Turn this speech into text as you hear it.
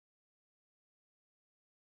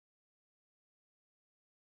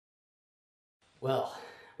Well,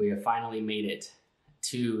 we have finally made it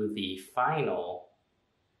to the final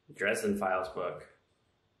Dresden Files book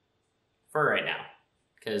for right now.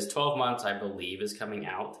 Because 12 Months, I believe, is coming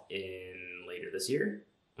out in later this year.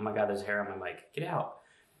 Oh my god, there's hair on my mic. Get out.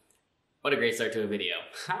 What a great start to a video.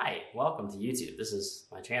 Hi, welcome to YouTube. This is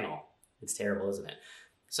my channel. It's terrible, isn't it?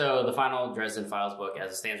 So the final Dresden Files book,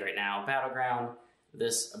 as it stands right now, Battleground,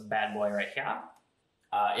 this bad boy right here,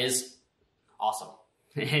 is awesome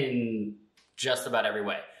in just about every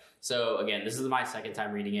way. So again, this is my second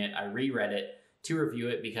time reading it. I reread it to review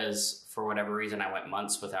it because for whatever reason I went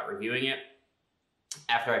months without reviewing it.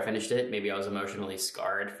 After I finished it, maybe I was emotionally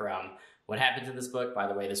scarred from what happens in this book. By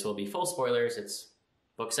the way, this will be full spoilers. It's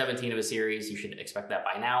book 17 of a series. You should expect that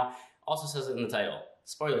by now. Also says it in the title.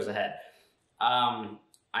 Spoilers ahead. I'm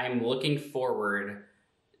looking forward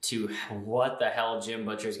to what the hell Jim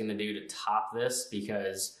Butcher is going to do to top this,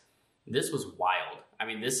 because this was wild. I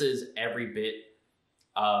mean, this is every bit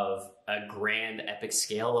of a grand epic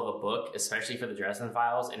scale of a book, especially for the Dresden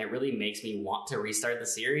Files, and it really makes me want to restart the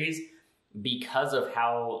series because of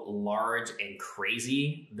how large and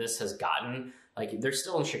crazy this has gotten. Like, they're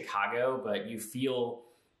still in Chicago, but you feel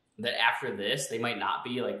that after this, they might not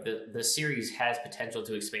be. Like, the series has potential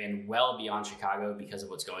to expand well beyond Chicago because of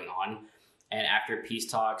what's going on. And after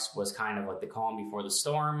Peace Talks was kind of like the calm before the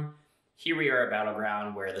storm, here we are at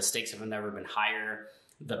Battleground, where the stakes have never been higher.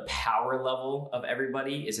 The power level of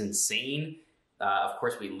everybody is insane. Of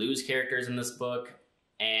course, we lose characters in this book,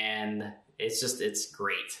 and it's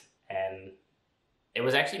great. And it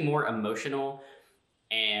was actually more emotional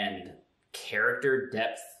and character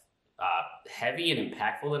depth heavy and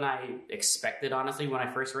impactful than I expected, honestly, when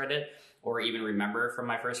I first read it, or even remember from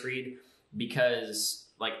my first read, because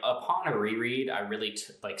like upon a reread, I really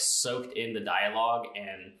soaked in the dialogue,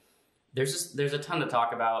 and there's a ton to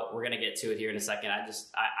talk about. We're gonna get to it here in a second.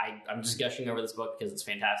 I'm just gushing over this book because it's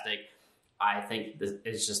fantastic. I think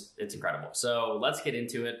it's incredible. So let's get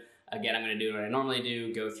into it. Again, I'm gonna do what I normally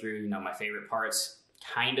do, go through, my favorite parts,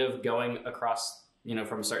 kind of going across,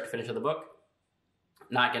 from start to finish of the book.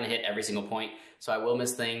 Not gonna hit every single point, so I will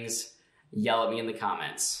miss things. Yell at me in the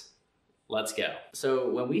comments. Let's go. So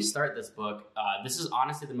when we start this book, this is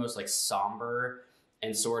honestly the most somber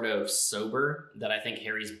and sort of sober that I think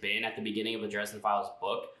Harry's been at the beginning of the Dresden Files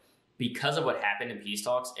book, because of what happened in Peace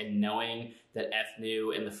Talks, and knowing that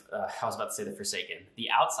Ethnu and I was about to say the Forsaken, the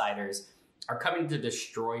Outsiders, are coming to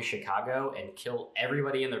destroy Chicago and kill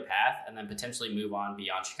everybody in their path, and then potentially move on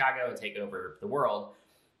beyond Chicago and take over the world.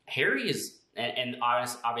 Harry is, and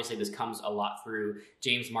obviously this comes a lot through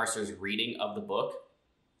James Marsters' reading of the book,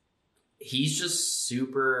 he's just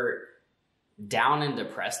super down and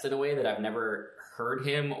depressed in a way that I've never heard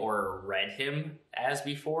him or read him as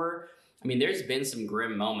before. I mean, there's been some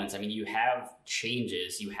grim moments. I mean, you have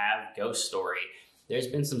Changes, you have Ghost Story. There's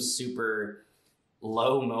been some super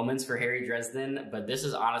low moments for Harry Dresden, but this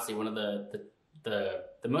is honestly one of the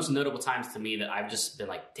most notable times to me that I've just been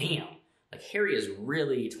like, damn, like Harry is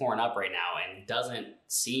really torn up right now and doesn't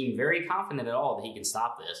seem very confident at all that he can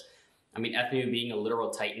stop this. I mean, Ethnu being a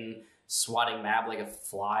literal titan, swatting Mab like a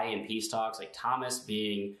fly in Peace Talks, like Thomas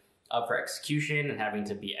being up for execution and having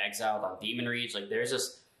to be exiled on Demon Reach. Like, there's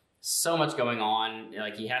just so much going on.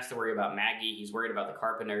 Like, he has to worry about Maggie. He's worried about the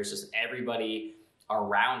Carpenters. Just everybody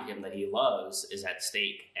around him that he loves is at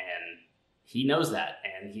stake, and he knows that.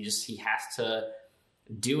 And he has to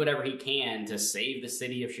do whatever he can to save the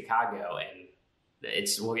city of Chicago. And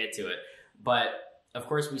we'll get to it. But of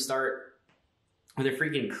course, we start with a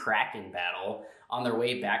freaking Kraken battle on their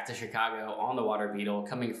way back to Chicago on the Water Beetle,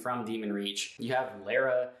 coming from Demon Reach. You have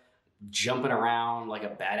Lara jumping around like a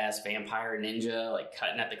badass vampire ninja, like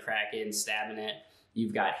cutting at the Kraken, stabbing it.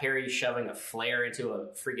 You've got Harry shoving a flare into a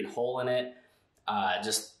freaking hole in it.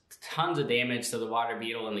 Just tons of damage to the Water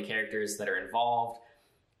Beetle and the characters that are involved.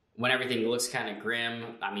 When everything looks kind of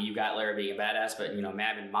grim, I mean, you've got Lara being a badass, but,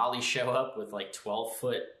 Mab and Molly show up with like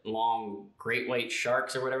 12-foot long great white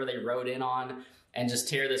sharks or whatever they rode in on, and just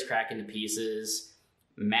tear this Kraken to pieces.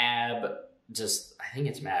 Mab I think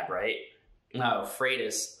it's Mab, right? No,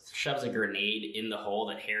 Freitas shoves a grenade in the hole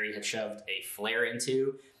that Harry had shoved a flare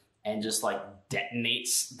into, and just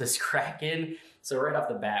detonates this Kraken. So right off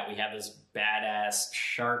the bat, we have this badass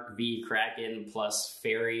Shark v Kraken plus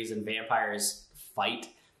fairies and vampires fight,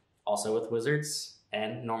 also with wizards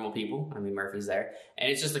and normal people. I mean, Murphy's there.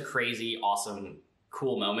 And it's just a crazy, awesome,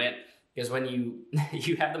 cool moment, because when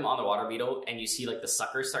you have them on the Water Beetle and you see the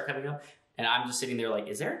suckers start coming up, and I'm just sitting there like,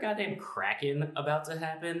 is there a goddamn Kraken about to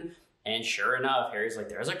happen? And sure enough, Harry's like,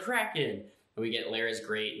 there's a Kraken. And we get Lara's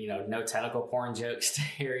great, no tentacle porn jokes to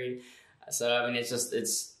Harry. So, I mean,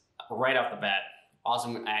 it's right off the bat,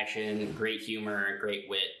 Awesome action, great humor, great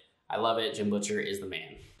wit. I love it. Jim Butcher is the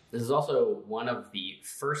man. This is also one of the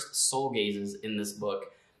first soul gazes in this book.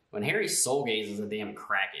 When Harry soul gazes a damn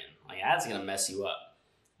kraken, like that's gonna mess you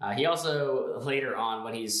up. He also later on,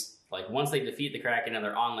 when he's like, once they defeat the kraken and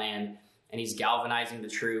they're on land, and he's galvanizing the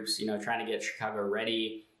troops, you know, trying to get Chicago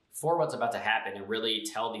ready for what's about to happen, and really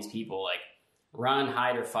tell these people like, run,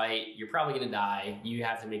 hide, or fight. You're probably gonna die. You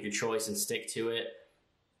have to make your choice and stick to it,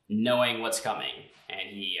 knowing what's coming. And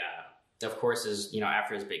he, of course, is, you know,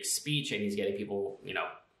 after his big speech, and he's getting people, you know,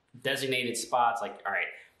 designated spots, like, all right,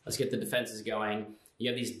 let's get the defenses going. You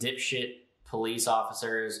have these dipshit police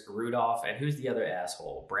officers, Rudolph, and who's the other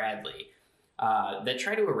asshole? Bradley, that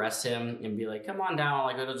try to arrest him and be like, come on down,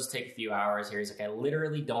 like, it'll just take a few hours here. He's like, I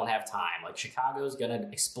literally don't have time. Like, Chicago's gonna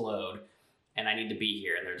explode, and I need to be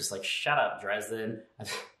here. And they're just like, shut up, Dresden.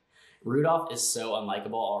 Rudolph is so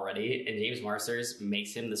unlikable already, and James Marsters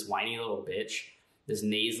makes him this whiny little bitch, this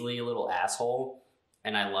nasally little asshole,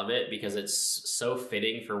 and I love it because it's so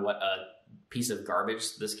fitting for what a piece of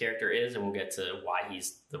garbage this character is, and we'll get to why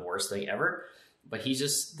he's the worst thing ever. But he's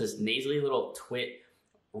just this nasally little twit.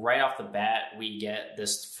 Right off the bat, we get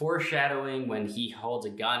this foreshadowing when he holds a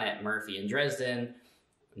gun at Murphy in Dresden.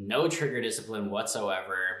 No trigger discipline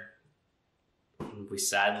whatsoever. We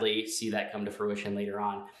sadly see that come to fruition later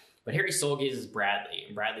on. But Harry soul gazes Bradley,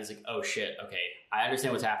 and Bradley's like, oh shit, okay, I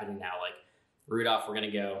understand what's happening now. Like, Rudolph, we're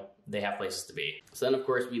gonna go. They have places to be. So then, of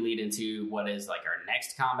course, we lead into what is like our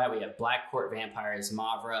next combat. We have Black Court vampires,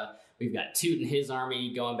 Mavra. We've got Toot and his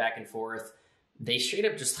army going back and forth. They straight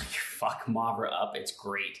up just like fuck Mavra up. It's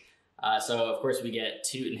great. So of course we get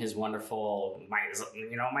Toot and his wonderful, my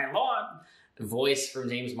lord, voice from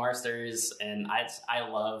James Marsters, and I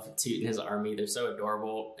love Toot and his army. They're so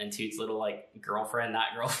adorable, and Toot's little like girlfriend,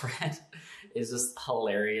 not girlfriend, is just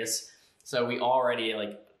hilarious. So we already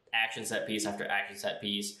like action set piece after action set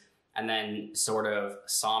piece, and then sort of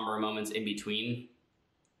somber moments in between.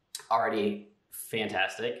 Already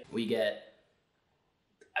fantastic. We get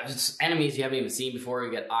enemies you haven't even seen before.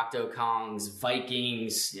 We get Octokongs,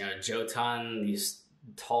 Vikings, you know, Jotun, these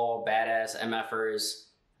tall badass MFers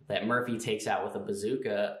that Murphy takes out with a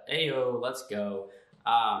bazooka. Ayo, let's go.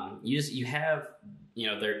 You have, you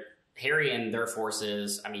know, their Harry and their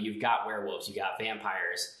forces. I mean, you've got werewolves, you got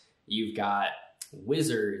vampires, you've got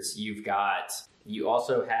wizards, you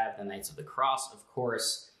also have the Knights of the Cross, of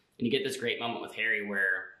course, and you get this great moment with Harry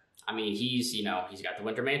where, I mean, he's got the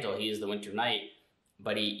Winter Mantle, he is the Winter Knight,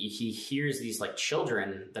 but he hears these like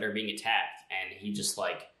children that are being attacked, and he just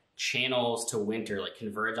like channels to Winter, like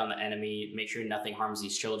converge on the enemy, make sure nothing harms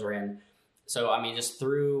these children. So I mean, just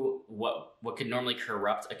through what could normally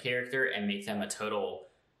corrupt a character and make them a total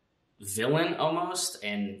villain almost,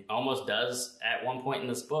 and almost does at one point in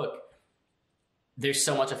this book, there's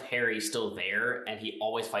so much of Harry still there, and he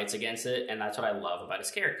always fights against it, and that's what I love about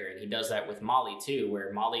his character. And he does that with Molly too,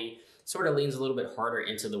 where Molly sort of leans a little bit harder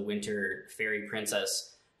into the Winter Fairy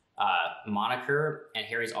Princess moniker, and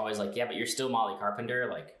Harry's always like, yeah, but you're still Molly Carpenter,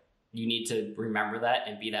 like, you need to remember that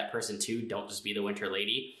and be that person too, don't just be the Winter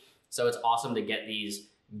Lady. So it's awesome to get these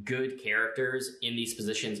good characters in these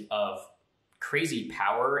positions of crazy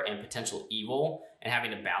power and potential evil, and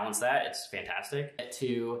having to balance that, it's fantastic.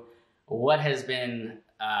 To what has been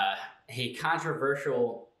a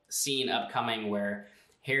controversial scene upcoming where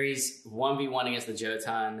Harry's 1v1 against the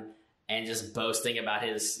Jotun and just boasting about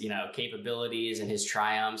his, you know, capabilities and his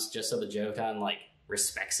triumphs just so the Jotun, like,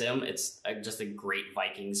 respects him. It's just a great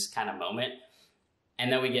Vikings kind of moment.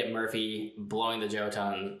 And then we get Murphy blowing the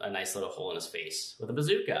Jotun a nice little hole in his face with a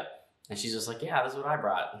bazooka. And she's just like, yeah, this is what I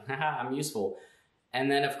brought. I'm useful.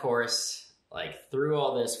 And then, of course, like, through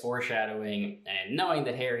all this foreshadowing and knowing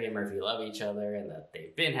that Harry and Murphy love each other and that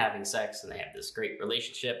they've been having sex and they have this great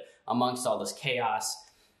relationship amongst all this chaos,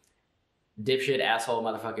 dipshit asshole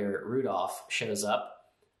motherfucker Rudolph shows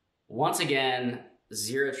up. Once again,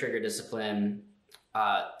 zero trigger discipline,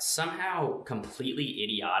 somehow completely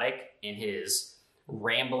idiotic in his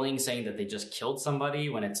rambling, saying that they just killed somebody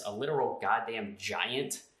when it's a literal goddamn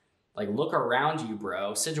giant. Like, look around you,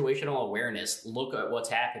 bro. Situational awareness. Look at what's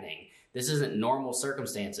happening. This isn't normal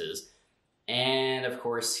circumstances. And, of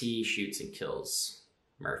course, he shoots and kills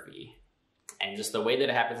Murphy. And just the way that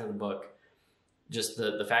it happens in the book, just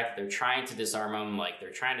the fact that they're trying to disarm him, like, they're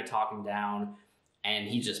trying to talk him down, and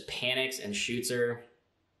he just panics and shoots her.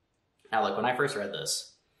 Now, look, when I first read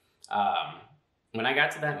this, when I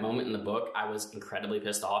got to that moment in the book, I was incredibly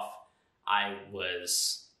pissed off. I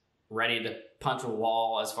was ready to punch a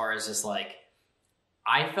wall, as far as just like,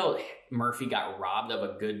 I felt Murphy got robbed of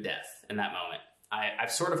a good death in that moment.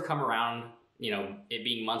 I've sort of come around, you know, it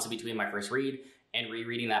being months in between my first read and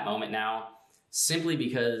rereading that moment now. simply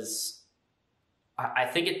because I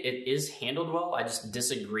think it is handled well. I just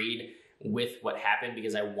disagreed with what happened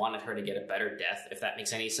because I wanted her to get a better death, if that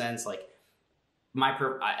makes any sense. Like,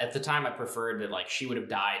 at the time, I preferred that, like, she would have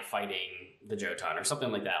died fighting the Jotun or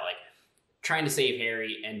something like that, like trying to save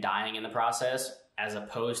Harry and dying in the process, as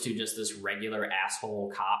opposed to just this regular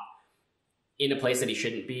asshole cop in a place that he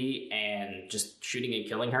shouldn't be and just shooting and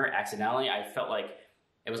killing her accidentally. I felt like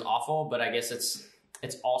it was awful, but I guess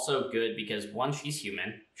it's also good because, one, she's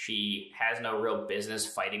human. She has no real business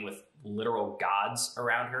fighting with literal gods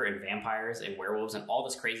around her and vampires and werewolves and all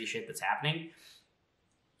this crazy shit that's happening.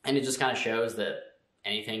 And it just kind of shows that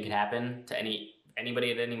anything could happen to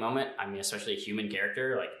anybody at any moment. I mean, especially a human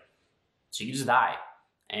character. Like, she could just die.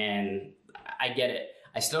 And I get it.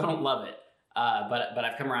 I still don't love it. But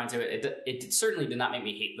I've come around to it. It certainly did not make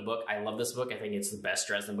me hate the book. I love this book. I think it's the best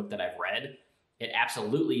Dresden book that I've read. It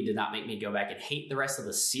absolutely did not make me go back and hate the rest of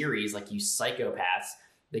the series like you psychopaths.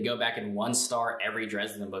 They go back and 1-star every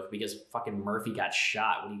Dresden book because fucking Murphy got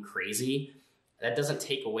shot. What are you, crazy? That doesn't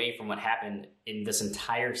take away from what happened in this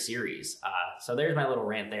entire series. So there's my little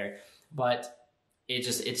rant there. But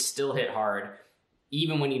it still hit hard,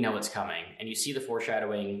 even when you know it's coming and you see the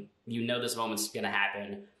foreshadowing, you know this moment's going to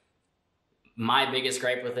happen. My biggest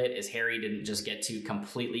gripe with it is Harry didn't just get to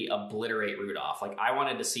completely obliterate Rudolph. Like, I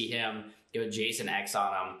wanted to see him go Jason X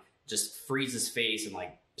on him, just freeze his face and,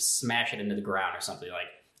 like, smash it into the ground or something. Like,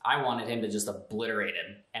 I wanted him to just obliterate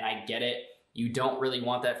him. And I get it. You don't really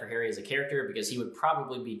want that for Harry as a character because he would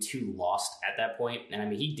probably be too lost at that point. And I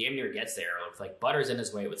mean, he damn near gets there with, like, Butter's in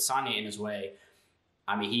his way, with Sonya in his way.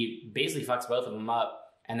 I mean, he basically fucks both of them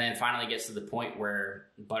up and then finally gets to the point where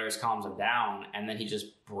Butters calms him down and then he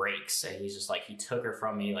just breaks. And he's just like, he took her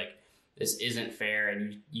from me. Like, this isn't fair.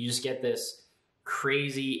 And you just get this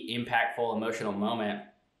crazy, impactful, emotional moment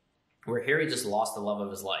where Harry just lost the love of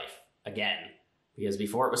his life again. Because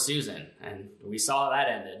before it was Susan, and we saw how that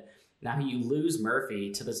ended. Now you lose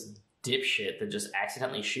Murphy to this dipshit that just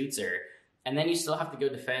accidentally shoots her, and then you still have to go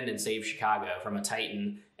defend and save Chicago from a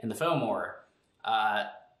Titan in the Fillmore.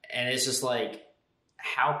 And it's just like,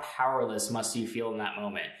 how powerless must you feel in that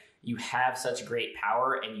moment? You have such great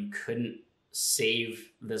power, and you couldn't save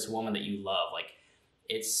this woman that you love. Like,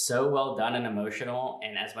 it's so well done and emotional,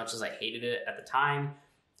 and as much as I hated it at the time,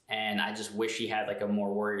 and I just wish he had, like, a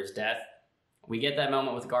more warrior's death, we get that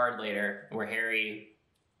moment with Guard later where Harry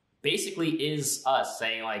basically is us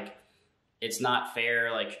saying, like, it's not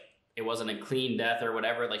fair, like, it wasn't a clean death or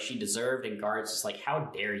whatever, like, she deserved, and Guard's just like,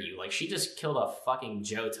 how dare you? Like, she just killed a fucking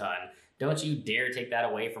Jotun. Don't you dare take that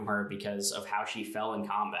away from her because of how she fell in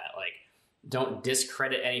combat. Like, don't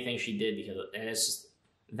discredit anything she did because and it's just,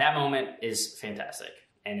 that moment is fantastic.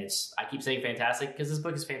 And I keep saying fantastic because this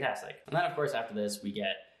book is fantastic. And then, of course, after this, we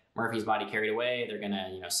get Murphy's body carried away. They're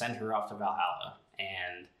gonna, send her off to Valhalla.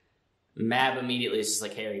 And Mab immediately is just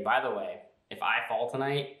like, Harry, by the way, if I fall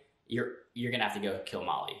tonight, you're gonna have to go kill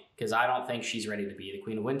Molly because I don't think she's ready to be the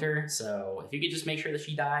Queen of Winter. So if you could just make sure that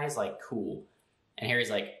she dies, like, cool. And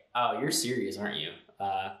Harry's like, oh, you're serious, aren't you?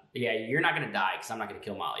 Yeah, you're not gonna die because I'm not gonna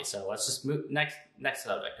kill Molly. So let's just move next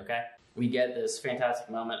subject, okay? We get this fantastic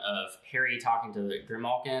moment of Harry talking to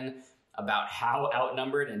Grimalkin about how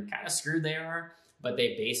outnumbered and kind of screwed they are, but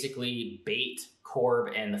they basically bait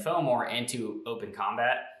Corb and the Fillmore into open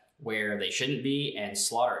combat where they shouldn't be and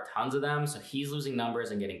slaughter tons of them. So he's losing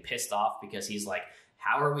numbers and getting pissed off because he's like,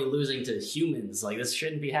 how are we losing to humans? Like, this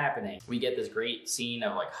shouldn't be happening. We get this great scene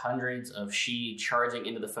of, like, hundreds of Shi charging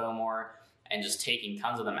into the Fillmore and just taking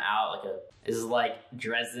tons of them out. This is like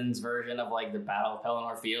Dresden's version of, like, the Battle of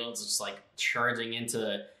Pelennor Fields, just, like, charging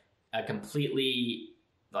into a completely,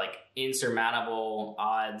 like, insurmountable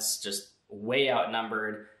odds, just way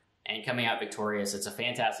outnumbered and coming out victorious. It's a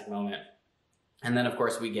fantastic moment. And then, of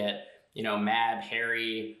course, we get, Mab,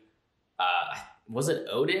 Harry, was it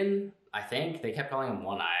Odin? I think they kept calling him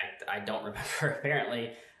One Eye. I don't remember.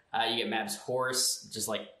 Apparently, you get Mab's horse just,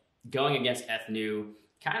 like, going against Ethnu,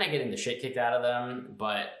 kind of getting the shit kicked out of them,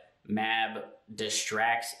 but Mab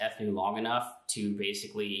distracts Ethnu long enough to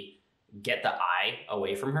basically get the eye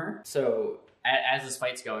away from her. So as this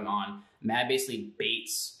fight's going on, Mab basically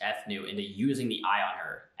baits Ethnu into using the eye on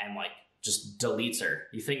her and, like, just deletes her.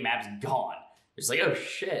 You think Mab's gone. It's like, oh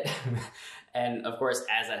shit. And of course,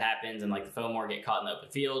 as that happens and, like, the Fillmore get caught in the open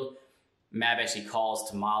field, Mab actually calls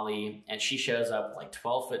to Molly and she shows up with, like,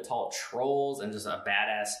 12-foot tall trolls and just a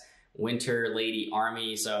badass winter lady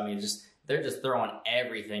army. So, I mean, they're just throwing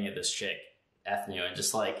everything at this chick, Ethnu, and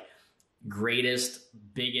just, like, greatest,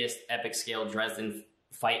 biggest epic scale Dresden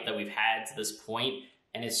fight that we've had to this point.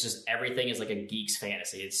 And it's just, everything is like a geek's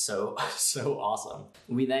fantasy. It's so, so awesome.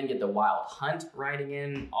 We then get the Wild Hunt riding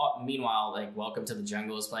in. Meanwhile, like Welcome to the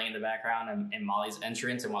Jungle is playing in the background and Molly's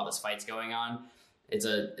entrance, and while this fight's going on, it's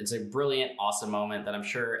a brilliant, awesome moment that I'm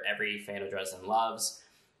sure every fan of Dresden loves.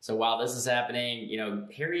 So while this is happening, you know,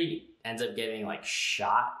 Harry ends up getting like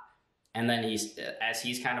shot, and then as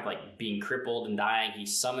he's kind of like being crippled and dying, he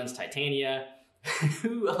summons Titania,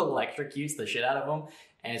 who electrocutes the shit out of him.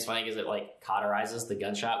 And it's funny because it like cauterizes the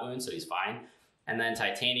gunshot wound, so he's fine. And then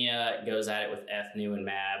Titania goes at it with Ethnu and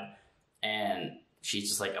Mab, and she's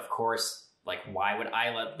just like, of course, like, why would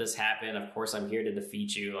I let this happen? Of course I'm here to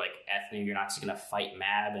defeat you. Like, Ethnu, you're not just gonna fight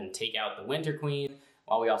Mab and take out the Winter Queen,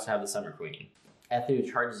 while we also have the Summer Queen.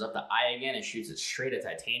 Ethnu charges up the eye again and shoots it straight at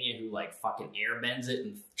Titania, who like fucking airbends it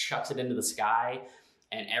and chucks it into the sky.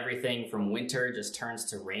 And everything from winter just turns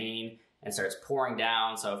to rain and starts pouring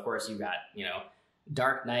down. So of course you've got, you know,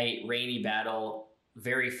 dark night, rainy battle,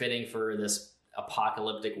 very fitting for this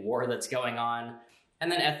apocalyptic war that's going on.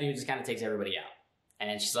 And then Ethnu just kind of takes everybody out.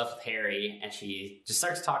 And she's left with Harry, and she just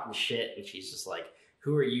starts talking shit, and she's just like,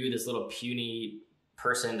 who are you, this little puny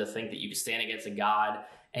person, to think that you can stand against a god?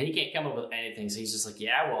 And he can't come up with anything, so he's just like,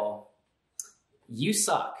 yeah, well, you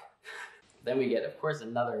suck. Then we get, of course,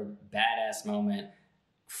 another badass moment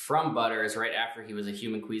from Butters right after he was a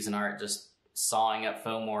human Cuisinart, just sawing up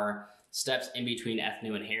Fomor, steps in between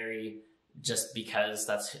Ethnu and Harry, just because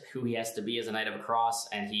that's who he has to be as a Knight of a Cross,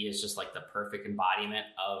 and he is just like the perfect embodiment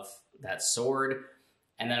of that sword.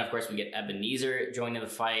 And then, of course, we get Ebenezer joining the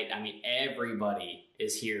fight. I mean, everybody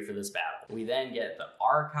is here for this battle. We then get the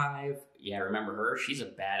Archive. Yeah, remember her? She's a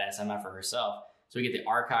badass MF for herself. So we get the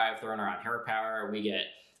Archive throwing around her power. We get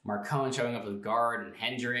Marcone showing up with Guard and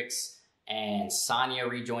Hendrix, and Sonya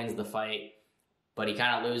rejoins the fight. But he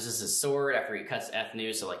kind of loses his sword after he cuts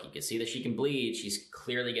Ethnu, so like you can see that she can bleed. She's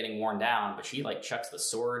clearly getting worn down, but she like chucks the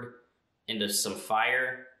sword into some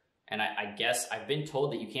fire. And I guess I've been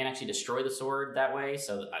told that you can't actually destroy the sword that way,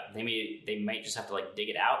 so they might just have to like dig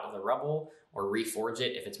it out of the rubble or reforge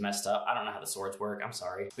it if it's messed up. I don't know how the swords work, I'm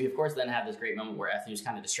sorry. We of course then have this great moment where Ethnu's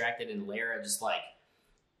kind of distracted, and Lara just like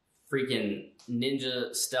freaking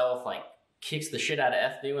ninja stealth like kicks the shit out of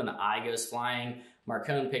Ethnu, and the eye goes flying.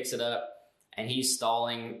 Marcone picks it up, and he's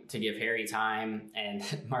stalling to give Harry time, and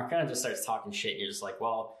Marcone just starts talking shit, and you're just like,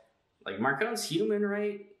 well, like, Marcone's human,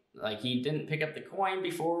 right? Like, he didn't pick up the coin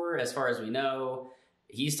before, as far as we know.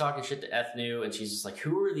 He's talking shit to Ethnu, and she's just like,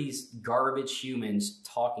 who are these garbage humans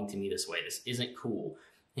talking to me this way? This isn't cool.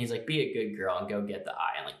 And he's like, be a good girl and go get the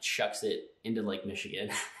eye, and like chucks it into Lake Michigan.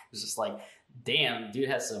 It's just like, damn, dude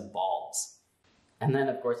has some balls. And then,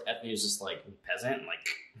 of course, Ethnu's just like, peasant, and like,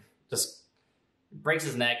 just breaks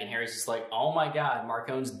his neck, and Harry's just like, oh my god,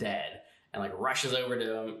 Marcone's dead. And like rushes over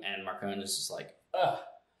to him, and Marcone is just like, ugh.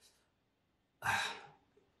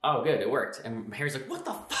 Oh, good, it worked. And Harry's like, what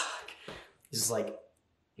the fuck? He's just like,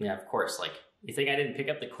 yeah, of course. Like, you think I didn't pick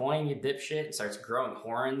up the coin, you dipshit? And starts growing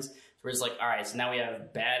horns. So we're just like, all right, so now we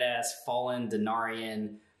have badass, fallen,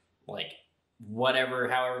 Denarian, like, whatever,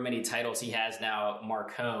 however many titles he has now,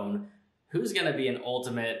 Marcone. Who's going to be an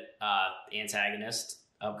ultimate antagonist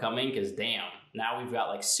upcoming? Because, damn, now we've got,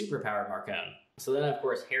 like, superpowered Marcone. So then, of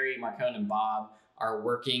course, Harry, Marcone, and Bob are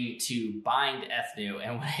working to bind Ethnu,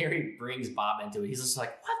 and when Harry brings Bob into it, he's just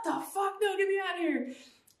like, what the fuck? No, get me out of here!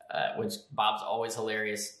 Which Bob's always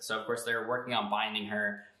hilarious. So, of course, they're working on binding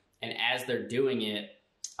her, and as they're doing it,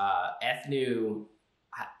 Ethnu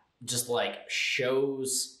just, like,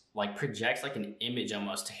 shows, like, projects, like, an image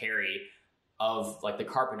almost to Harry of, like, the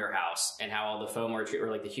Carpenter house, and how all the Fomor,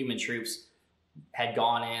 or, like, the human troops had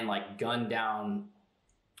gone in, like, gunned down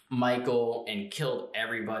Michael and killed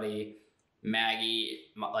everybody. Maggie,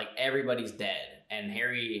 like, everybody's dead. And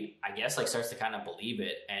Harry, I guess, like, starts to kind of believe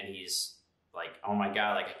it, and he's like, oh my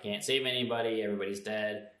god, like, I can't save anybody, everybody's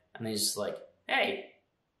dead. And he's just like, hey,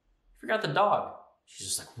 I forgot the dog. She's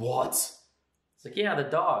just like, what? It's like, yeah, the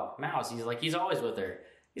dog, Mouse. He's like, he's always with her.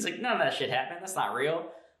 He's like, none of that shit happened, that's not real.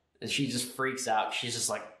 And she just freaks out. She's just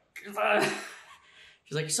like,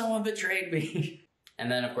 she's like, someone betrayed me.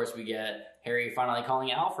 And then, of course, we get Harry finally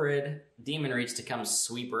calling Alfred, Demon Reach, to come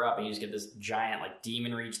sweep her up, and you just get this giant, like,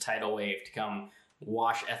 Demon Reach tidal wave to come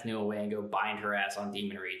wash Ethnu away and go bind her ass on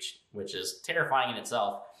Demon Reach, which is terrifying in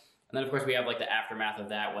itself. And then, of course, we have, like, the aftermath of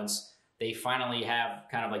that. Once they finally have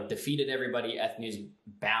kind of, like, defeated everybody, Ethnu's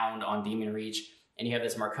bound on Demon Reach, and you have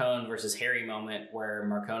this Marcone versus Harry moment where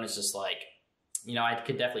Marcone is just like, you know, I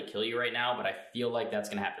could definitely kill you right now, but I feel like that's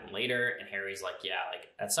going to happen later. And Harry's like, yeah, like,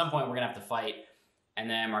 at some point we're going to have to fight. And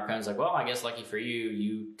then Marcone's like, well, I guess lucky for you,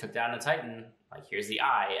 you took down a Titan. Like, here's the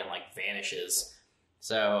eye, and, like, vanishes.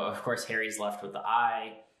 So, of course, Harry's left with the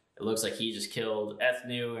eye. It looks like he just killed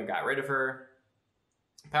Ethnu and got rid of her.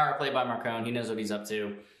 Power play by Marcone. He knows what he's up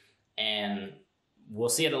to. And we'll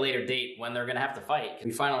see at a later date when they're going to have to fight.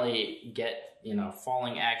 We finally get,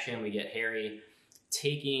 falling action. We get Harry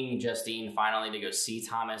taking Justine finally to go see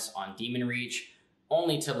Thomas on Demon Reach,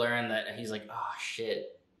 only to learn that he's like, oh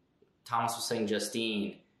shit, Thomas was saying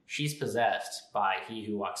Justine, she's possessed by he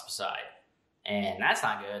who walks beside. And that's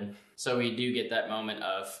not good. So we do get that moment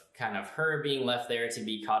of kind of her being left there to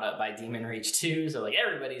be caught up by Demon Reach 2. So like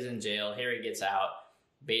everybody's in jail. Harry gets out,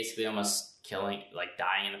 basically almost killing, like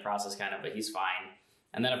dying in the process kind of, but he's fine.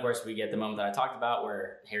 And then of course we get the moment that I talked about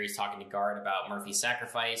where Harry's talking to Guard about Murphy's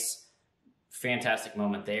sacrifice. Fantastic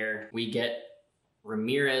moment there. We get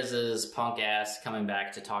Ramirez's punk ass coming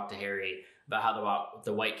back to talk to Harry about how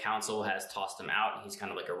the White Council has tossed him out. And he's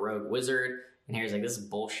kind of like a rogue wizard. And Harry's like, this is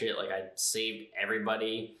bullshit. Like, I saved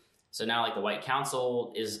everybody. So now, like, the White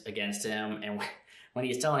Council is against him. And when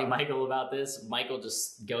he's telling Michael about this, Michael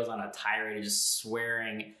just goes on a tirade, just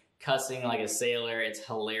swearing, cussing like a sailor. It's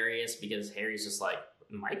hilarious because Harry's just like,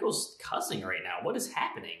 Michael's cussing right now. What is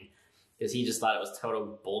happening? Because he just thought it was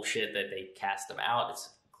total bullshit that they cast him out. It's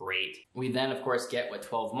great. We then, of course, get what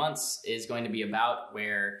 12 Months is going to be about,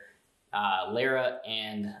 where Lara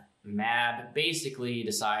and Mab basically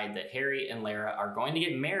decide that Harry and Lara are going to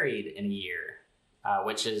get married in a year,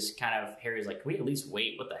 which is kind of, Harry's like, can we at least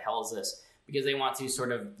wait? What the hell is this? Because they want to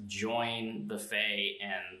sort of join the Fae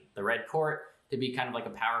and the Red Court to be kind of like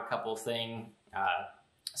a power couple thing.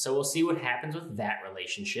 So we'll see what happens with that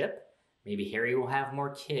relationship. Maybe Harry will have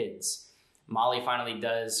more kids. Molly finally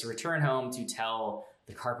does return home to tell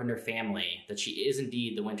the Carpenter family that she is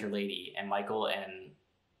indeed the Winter Lady, and Michael and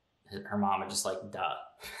her mom are just like, duh.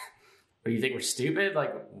 But you think we're stupid?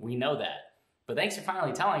 Like, we know that. But thanks for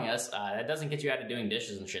finally telling us. That doesn't get you out of doing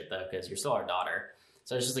dishes and shit, though, because you're still our daughter.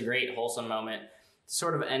 So it's just a great, wholesome moment to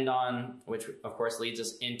sort of end on, which, of course, leads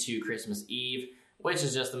us into Christmas Eve, which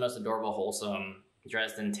is just the most adorable, wholesome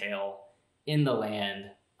Dresden tale in the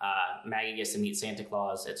land. Maggie gets to meet Santa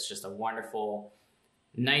Claus. It's just a wonderful,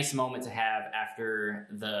 nice moment to have after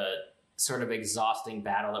the sort of exhausting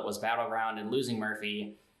battle that was Battleground and losing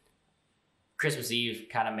Murphy. Christmas Eve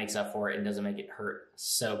kind of makes up for it and doesn't make it hurt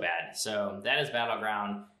so bad. So that is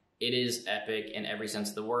Battleground. It is epic in every sense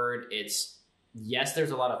of the word. Yes,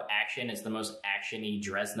 there's a lot of action. It's the most action-y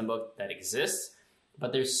Dresden book that exists,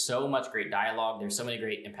 but there's so much great dialogue. There's so many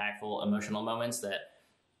great, impactful, emotional moments that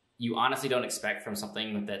you honestly don't expect from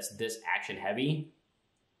something that's this action-heavy,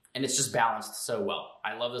 and it's just balanced so well.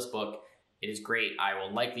 I love this book. It is great. I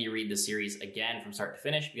will likely read the series again from start to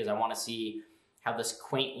finish because I want to see how this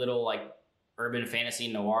quaint little, like, urban fantasy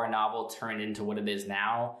noir novel turned into what it is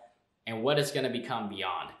now and what it's going to become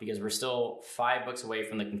beyond, because we're still 5 books away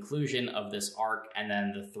from the conclusion of this arc and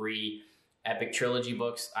then the 3 epic trilogy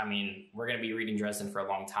books. I mean, we're going to be reading Dresden for a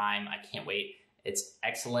long time. I can't wait. It's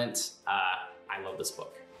excellent. I love this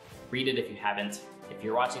book. Read it if you haven't. If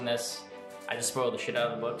you're watching this, I just spoiled the shit out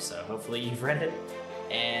of the book, so hopefully you've read it.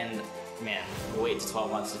 And man, the wait to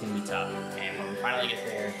 12 months is going to be tough. And when we finally get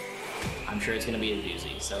there, I'm sure it's going to be a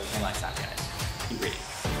doozy. So until next time, guys, keep reading.